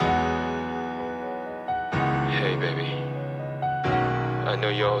baby. I know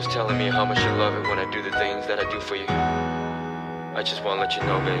you're always telling me how much you love it when I do the things that I do for you. I just wanna let you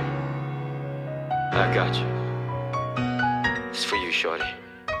know, baby, I got you. It's for you, shorty.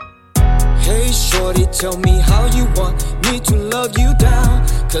 Hey shorty, tell me how you want me to love you down.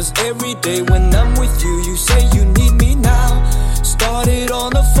 Cause every day when I'm with you, you say you need me now. Started on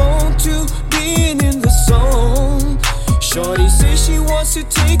the phone to being in the zone. Shorty says she wants to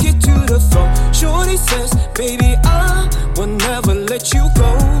take it to the throne. Shorty says, baby, I will never let you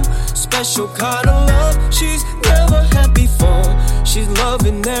go. Special kind of love she's never had before. She's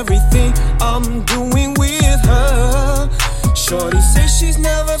loving everything I'm doing with her. Shorty says she's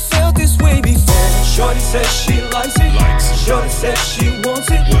never felt this way before. Shorty says she likes it. Shorty says she wants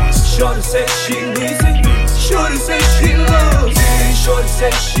it. Shorty says she needs it. Shorty says she loves it. Shorty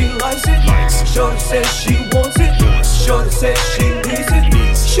says she likes it. Shorty says she wants it. Shorty says she needs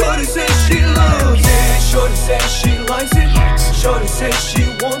it. Shorty says she loves it. Shorty says she likes it. Shorty says she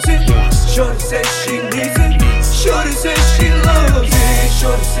wants it. Shorty says she needs it. Shorty says she loves it.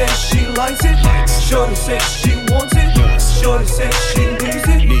 Shorty says she likes it. Shorty says she wants it. Shorty says she needs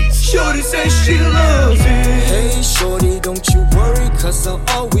it. Shorty says she loves it. Hey shorty, don't you worry, cause I'll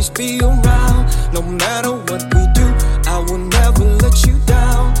always be around. No matter what we do, I will never let you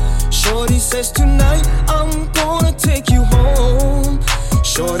down. Shorty says tonight I'm gonna take you home.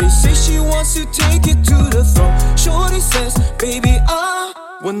 Shorty says she wants to take it to the throne. Shorty says, baby, I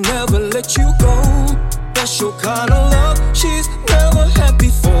will never let you go. Special kind of love she's never had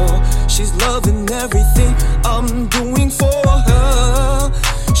before. She's loving everything I'm doing for her.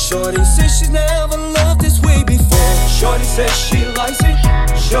 Shorty says she's never loved this way before. Shorty says she likes it.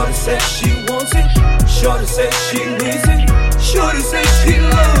 Shorty says she wants it. Shorty says she needs it. Shorty says she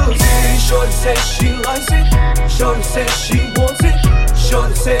loves it. Shorty says she likes it. Shorty says she wants it.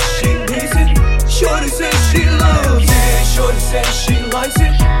 Shorty says she needs it. Shorty says she loves it. Shorty says she likes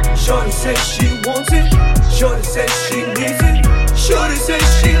it. Shorty says she wants it. Shorty says she needs it. Shorty says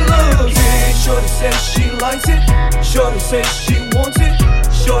she loves it. Shorty says she likes it. Shorty says she wants it.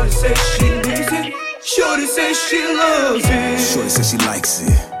 Shorty says she needs it. Shorty says she loves it. Shorty says she likes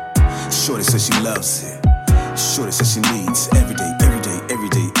it. Shorty says she loves it. Shorty says she needs every day, every day, every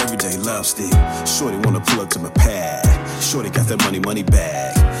day, every day love stick. Shorty wanna pull up to my pad. Shorty got that money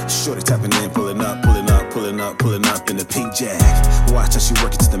bag. Shorty tapping in, pulling up, pulling up, pulling up, pulling up in the pink jag. Watch how she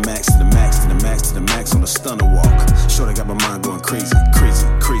work it to the max, to the max, to the max, to the max on the stunner walk. Shorty got my mind going crazy, crazy,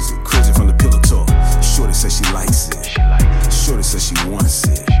 crazy, crazy from the pillow talk. Shorty says she likes it. Shorty says she wants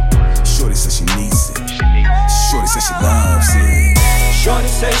it. Shorty says she needs it. Shorty says she loves it. Shorty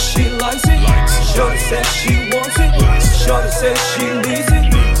says she likes it. Shorty says she wants it. Shorty says she needs it.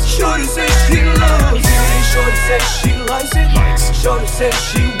 Shorty says she loves it. Shorty says she likes it. Shorty says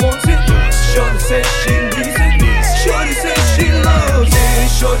she wants it. Shorty says she needs it. Shorty says she loves it.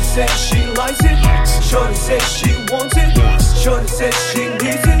 Shorty says she likes it. Shorty says she wants it. Shorty says she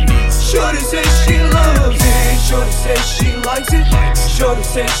needs it. Shorty says she loves it. Shorty says she likes it. Shorty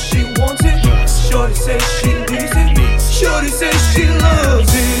says she wants it. Shorty says she needs it. Shorty says she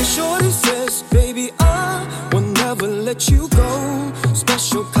loves it. Shorty says, baby, I will never let you go.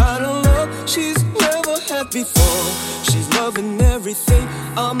 Special kind of love she's never had before. She's loving everything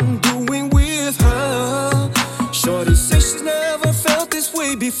I'm doing with her. Shorty says she's never felt this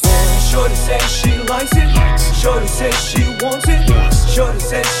way before. Shorty says she likes it. Shorty says she wants it. Shorty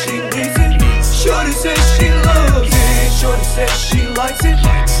says she needs it. Shorty says she loves it. Shorty says she likes it.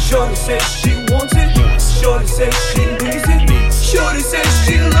 Shorty says she wants it. Shorty says she needs it. Shorty says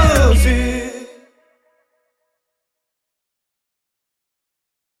she loves it.